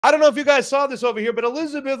I don't know if you guys saw this over here, but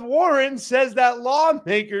Elizabeth Warren says that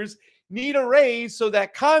lawmakers need a raise so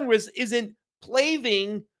that Congress isn't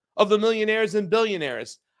plaving of the millionaires and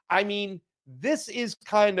billionaires. I mean, this is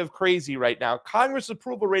kind of crazy right now. Congress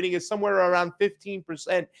approval rating is somewhere around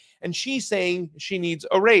 15%, and she's saying she needs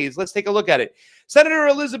a raise. Let's take a look at it. Senator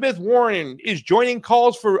Elizabeth Warren is joining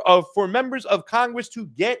calls for members of Congress to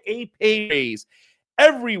get a pay raise.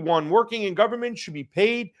 Everyone working in government should be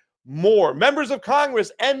paid more. Members of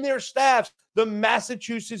Congress and their staffs, the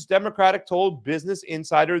Massachusetts Democratic told Business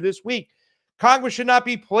Insider this week. Congress should not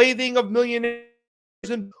be plaything of millionaires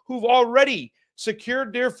who've already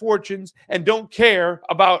secured their fortunes and don't care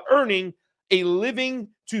about earning a living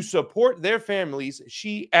to support their families,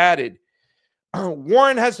 she added.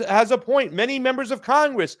 Warren has a point. Many members of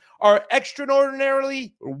Congress are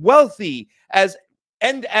extraordinarily wealthy, as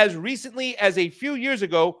recently as a few years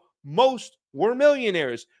ago, most were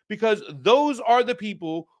millionaires, because those are the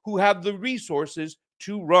people who have the resources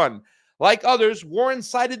to run. Like others, Warren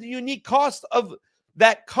cited the unique cost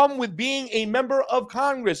that come with being a member of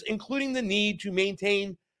Congress, including the need to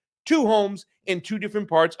maintain 2 homes in 2 different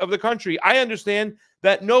parts of the country. I understand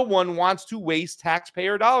that no one wants to waste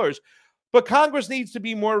taxpayer dollars, but Congress needs to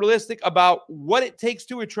be more realistic about what it takes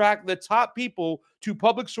to attract the top people to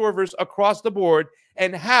public service across the board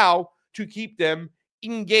and how to keep them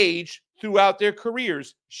engaged throughout their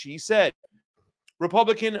careers, she said.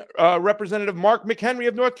 Republican Representative Mark McHenry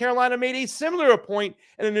of North Carolina made a similar point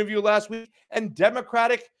in an interview last week, and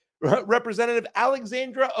Democratic Representative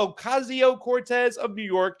Alexandra Ocasio-Cortez of New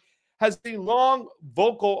York has been long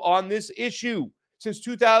vocal on this issue. Since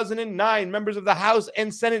 2009, members of the House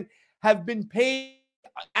and Senate have been paid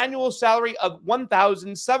annual salary of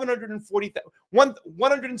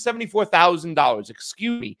 $174,000.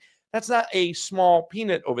 Excuse me. That's not a small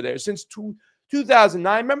peanut over there. Since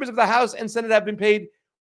 2009, members of the House and Senate have been paid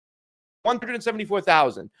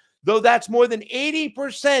 $174,000. Though that's more than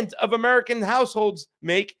 80% of American households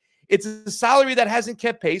make, it's a salary that hasn't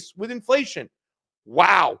kept pace with inflation.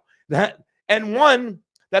 Wow. And one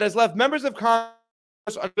that has left members of Congress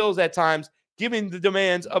on bills at times, given the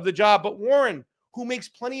demands of the job. But Warren, who makes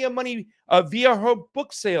plenty of money via her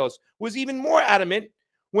book sales, was even more adamant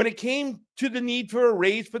when it came to the need for a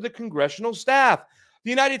raise for the congressional staff. The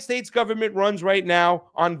United States government runs right now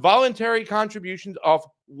on voluntary contributions of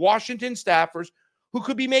Washington staffers who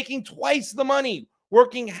could be making twice the money,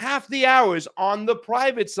 working half the hours on the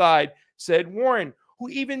private side, said Warren, who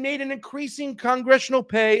even made an increasing congressional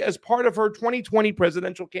pay as part of her 2020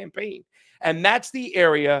 presidential campaign. And that's the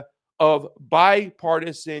area of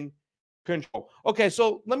bipartisan control. Okay,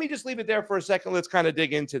 so let me just leave it there for a second. Let's kind of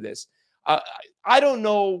dig into this. I don't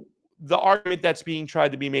know the argument that's being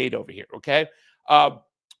tried to be made over here, okay?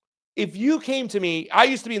 If you came to me, I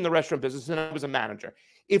used to be in the restaurant business and I was a manager.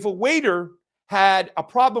 If a waiter had a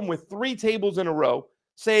problem with 3 tables in a row,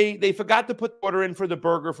 say they forgot to put the order in for the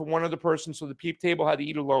burger for one other person, so the table had to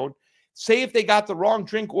eat alone. Say if they got the wrong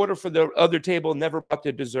drink order for the other table and never brought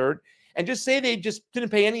their dessert, and just say they just didn't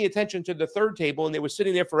pay any attention to the 3rd table and they were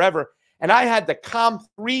sitting there forever, and I had to comp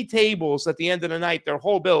 3 tables at the end of the night, their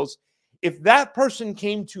whole bills. If that person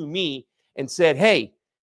came to me and said, hey,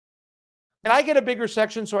 can I get a bigger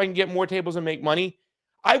section so I can get more tables and make money?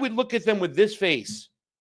 I would look at them with this face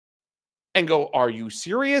and go, are you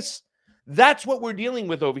serious? That's what we're dealing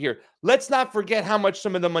with over here. Let's not forget how much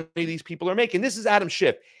some of the money these people are making. This is Adam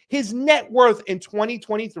Schiff. His net worth in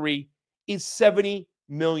 2023 is $70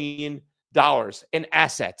 million in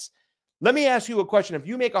assets. Let me ask you a question. If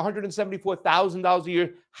you make $174,000 a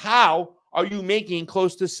year, how are you making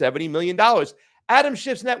close to $70 million? Adam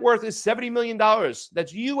Schiff's net worth is $70 million.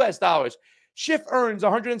 That's U.S. dollars. Schiff earns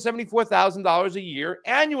 $174,000 a year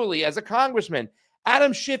annually as a congressman.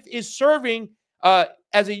 Adam Schiff is serving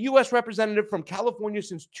as a U.S. representative from California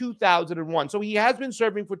since 2001. So he has been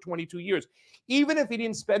serving for 22 years. Even if he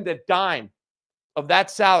didn't spend a dime of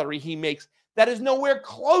that salary he makes, that is nowhere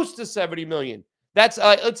close to $70 million. That's,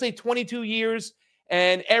 let's say, 22 years,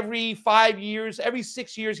 and every 5 years, every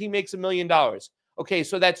 6 years, he makes $1 million. Okay,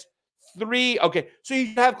 so that's 3. Okay, so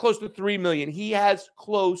you have close to $3 million. He has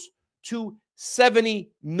close to $70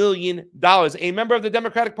 million. A member of the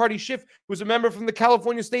Democratic Party, Schiff was a member from the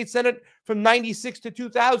California State Senate from 96 to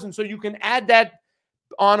 2000. So you can add that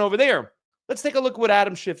on over there. Let's take a look at what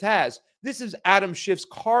Adam Schiff has. This is Adam Schiff's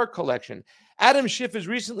car collection. Adam Schiff has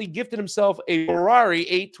recently gifted himself a Ferrari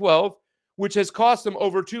 812, which has cost him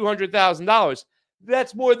over $200,000.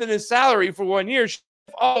 That's more than his salary for 1 year. Schiff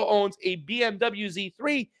also owns a BMW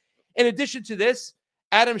Z3. In addition to this,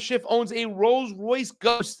 Adam Schiff owns a Rolls-Royce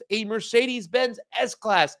Ghost, a Mercedes-Benz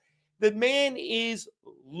S-Class. The man is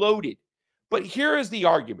loaded. But here is the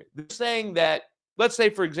argument. They're saying that, let's say,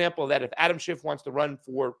 for example, that if Adam Schiff wants to run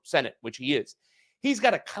for Senate, which he is, he's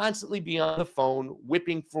got to constantly be on the phone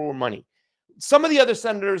whipping for money. Some of the other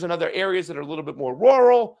senators in other areas that are a little bit more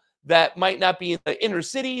rural, that might not be in the inner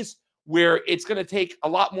cities, where it's going to take a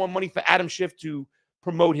lot more money for Adam Schiff to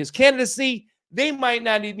promote his candidacy, they might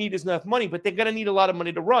not need enough money, but they're going to need a lot of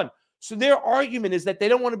money to run. So their argument is that they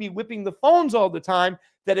don't want to be whipping the phones all the time,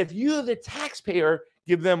 that if you, the taxpayer,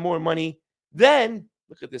 give them more money, then,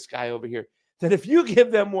 look at this guy over here, that if you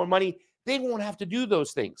give them more money, they won't have to do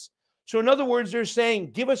those things. So in other words, they're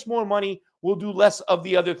saying, give us more money, we'll do less of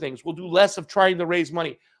the other things. We'll do less of trying to raise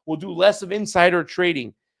money. We'll do less of insider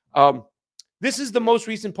trading. This is the most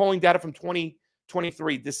recent polling data from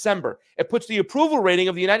 2023, December. It puts the approval rating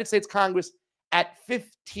of the United States Congress at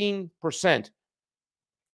 15%.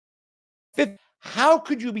 How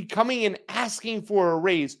could you be coming and asking for a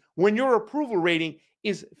raise when your approval rating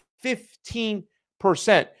is 15%,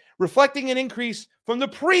 reflecting an increase from the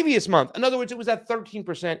previous month? In other words, it was at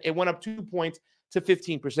 13%. It went up 2 points to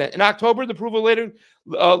 15%. In October, the approval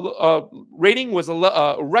rating was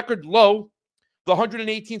a record low, the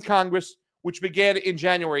 118th Congress, which began in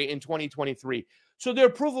January in 2023. So their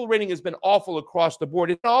approval rating has been awful across the board.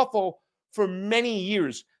 It's been awful for many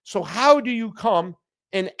years. So how do you come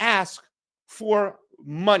and ask for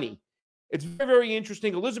money? It's very, very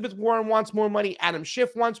interesting. Elizabeth Warren wants more money. Adam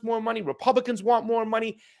Schiff wants more money. Republicans want more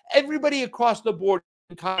money. Everybody across the board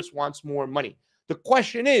in Congress wants more money. The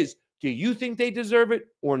question is, do you think they deserve it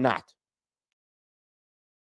or not?